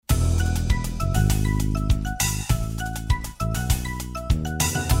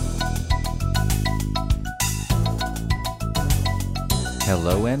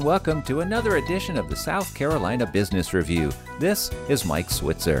Hello and welcome to another edition of the South Carolina Business Review. This is Mike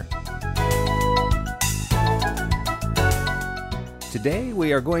Switzer. Today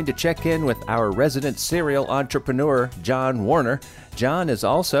we are going to check in with our resident serial entrepreneur, John Warner. John is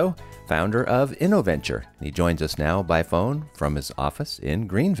also founder of Innoventure. He joins us now by phone from his office in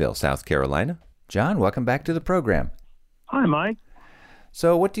Greenville, South Carolina. John, welcome back to the program. Hi, Mike.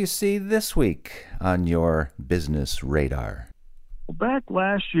 So what do you see this week on your business radar? Well, back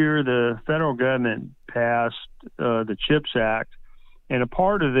last year, the federal government passed the CHIPS Act, and a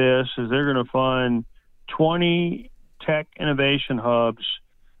part of this is they're going to fund 20 tech innovation hubs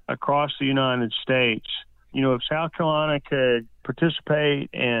across the United States. You know, if South Carolina could participate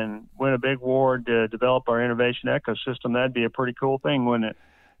and win a big award to develop our innovation ecosystem, that'd be a pretty cool thing, wouldn't it?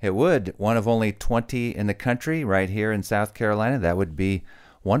 It would. One of only 20 in the country right here in South Carolina. That would be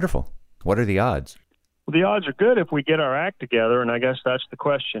wonderful. What are the odds? Well, the odds are good if we get our act together, and I guess that's the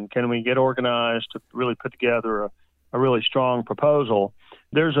question. Can we get organized to really put together a really strong proposal?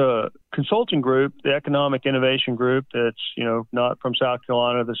 There's a consulting group, the Economic Innovation Group, that's, not from South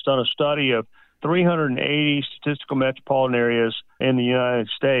Carolina, that's done a study of 380 statistical metropolitan areas in the United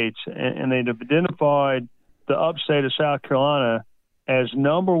States, and they've identified the upstate of South Carolina as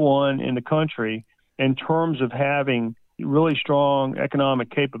number one in the country in terms of having really strong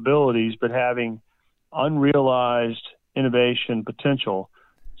economic capabilities, but having unrealized innovation potential.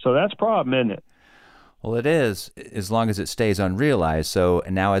 So that's a problem, isn't it? Well, it is, as long as it stays unrealized. So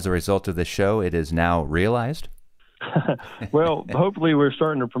now, as a result of the show, it is now realized? Well, hopefully we're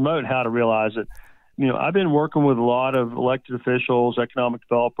starting to promote how to realize it. I've been working with a lot of elected officials, economic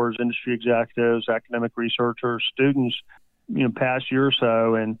developers, industry executives, academic researchers, students, past year or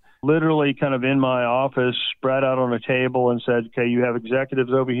so, and literally kind of in my office, spread out on a table and said, okay, you have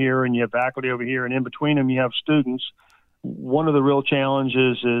executives over here and you have faculty over here, and in between them you have students. One of the real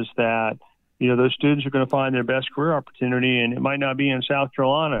challenges is that, those students are going to find their best career opportunity, and it might not be in South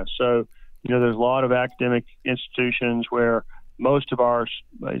Carolina. So, there's a lot of academic institutions where most of our,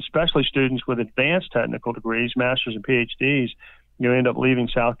 especially students with advanced technical degrees, masters and PhDs, end up leaving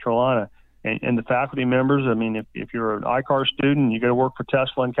South Carolina. And the faculty members, if you're an ICAR student, you go to work for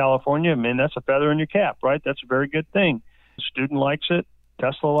Tesla in California, that's a feather in your cap, right? That's a very good thing. The student likes it.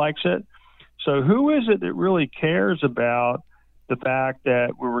 Tesla likes it. So who is it that really cares about the fact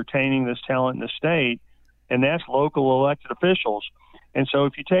that we're retaining this talent in the state? And that's local elected officials. And so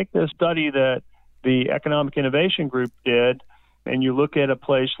if you take the study that the Economic Innovation Group did, and you look at a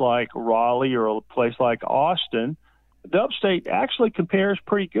place like Raleigh or a place like Austin, the upstate actually compares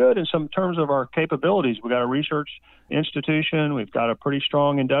pretty good in some terms of our capabilities. We've got a research institution. We've got a pretty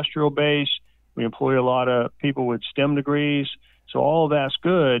strong industrial base. We employ a lot of people with STEM degrees. So all of that's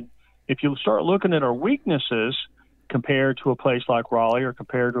good. If you start looking at our weaknesses compared to a place like Raleigh or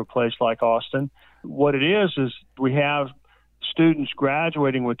compared to a place like Austin, what it is we have students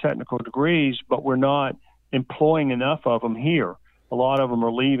graduating with technical degrees, but we're not employing enough of them here. A lot of them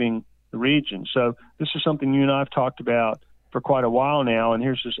are leaving the region. So this is something you and I have talked about for quite a while now, and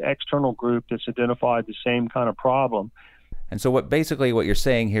here's this external group that's identified the same kind of problem. And so what you're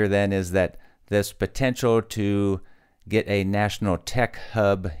saying here then is that this potential to get a national tech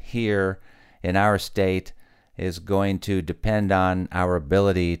hub here in our state is going to depend on our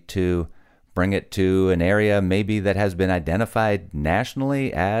ability to bring it to an area maybe that has been identified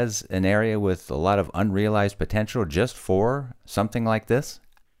nationally as an area with a lot of unrealized potential just for something like this?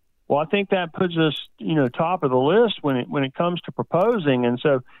 Well, I think that puts us, top of the list when it comes to proposing. And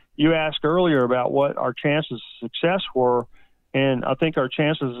so you asked earlier about what our chances of success were, and I think our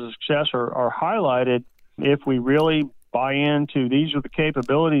chances of success are highlighted if we really buy into these are the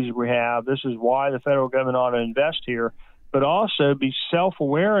capabilities we have. This is why the federal government ought to invest here, but also be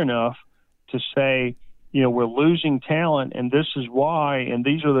self-aware enough to say, we're losing talent, and this is why, and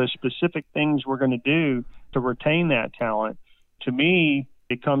these are the specific things we're going to do to retain that talent. To me,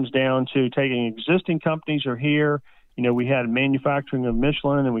 it comes down to taking existing companies are here. We had manufacturing of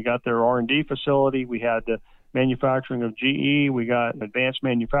Michelin, and we got their R&D facility. We had the manufacturing of GE. We got Advanced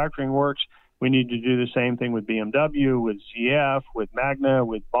Manufacturing Works. We need to do the same thing with BMW, with ZF, with Magna,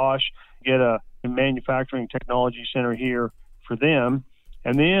 with Bosch, get a manufacturing technology center here for them.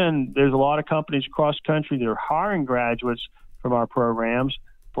 And then there's a lot of companies across the country that are hiring graduates from our programs.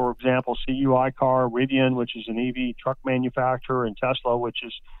 For example, CUI Car, Rivian, which is an EV truck manufacturer, and Tesla, which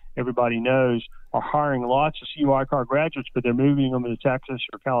is everybody knows, are hiring lots of CUI Car graduates, but they're moving them to Texas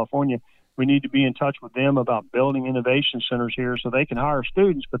or California. We need to be in touch with them about building innovation centers here so they can hire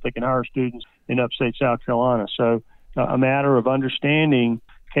students, but they can hire students in upstate South Carolina. So a matter of understanding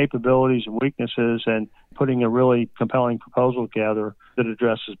capabilities and weaknesses and putting a really compelling proposal together that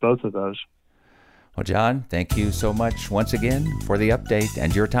addresses both of those. Well, John, thank you so much once again for the update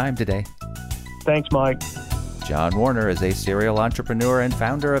and your time today. Thanks, Mike. John Warner is a serial entrepreneur and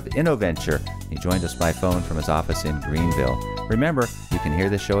founder of Innoventure. He joined us by phone from his office in Greenville. Remember, you can hear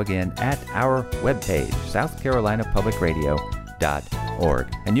the show again at our webpage,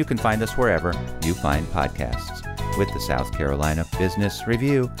 southcarolinapublicradio.org. And you can find us wherever you find podcasts. With the South Carolina Business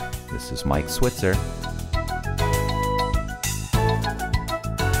Review, this is Mike Switzer.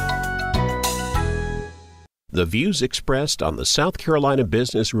 The views expressed on the South Carolina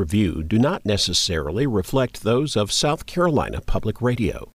Business Review do not necessarily reflect those of South Carolina Public Radio.